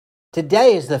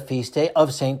Today is the feast day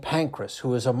of St. Pancras, who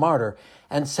was a martyr,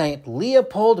 and St.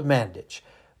 Leopold Mandic.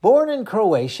 Born in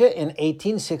Croatia in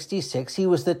 1866, he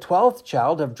was the 12th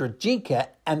child of Dragica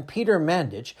and Peter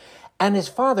Mandic, and his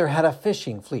father had a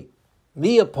fishing fleet.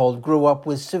 Leopold grew up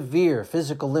with severe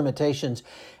physical limitations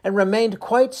and remained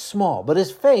quite small, but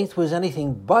his faith was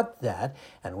anything but that,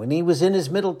 and when he was in his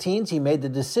middle teens, he made the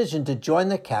decision to join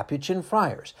the Capuchin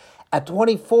friars. At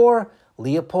 24,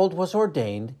 Leopold was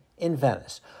ordained in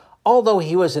Venice. Although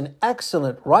he was an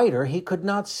excellent writer, he could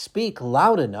not speak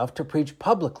loud enough to preach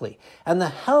publicly, and the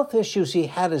health issues he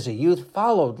had as a youth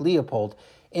followed Leopold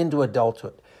into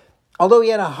adulthood. Although he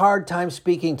had a hard time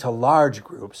speaking to large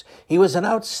groups, he was an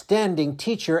outstanding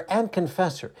teacher and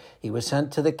confessor. He was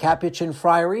sent to the Capuchin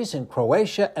friaries in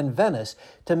Croatia and Venice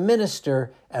to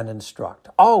minister and instruct.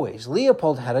 Always,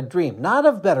 Leopold had a dream, not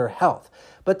of better health,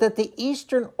 but that the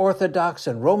Eastern Orthodox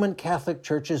and Roman Catholic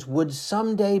churches would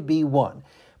someday be one.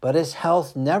 But his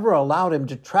health never allowed him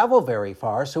to travel very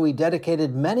far, so he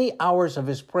dedicated many hours of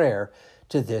his prayer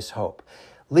to this hope.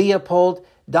 Leopold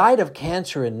died of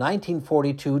cancer in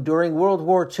 1942 during World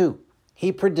War II.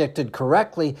 He predicted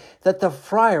correctly that the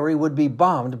friary would be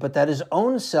bombed, but that his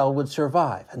own cell would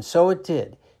survive, and so it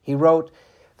did. He wrote,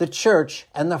 "The church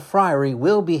and the friary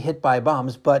will be hit by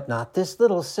bombs, but not this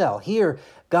little cell. Here,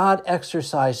 God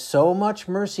exercised so much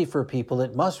mercy for people,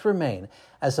 it must remain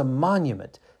as a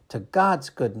monument to God's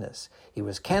goodness." He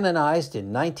was canonized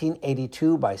in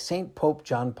 1982 by St. Pope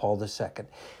John Paul II.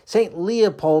 St.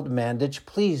 Leopold Mandic,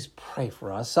 please pray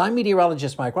for us. I'm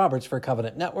meteorologist Mike Roberts for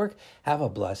Covenant Network. Have a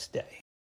blessed day.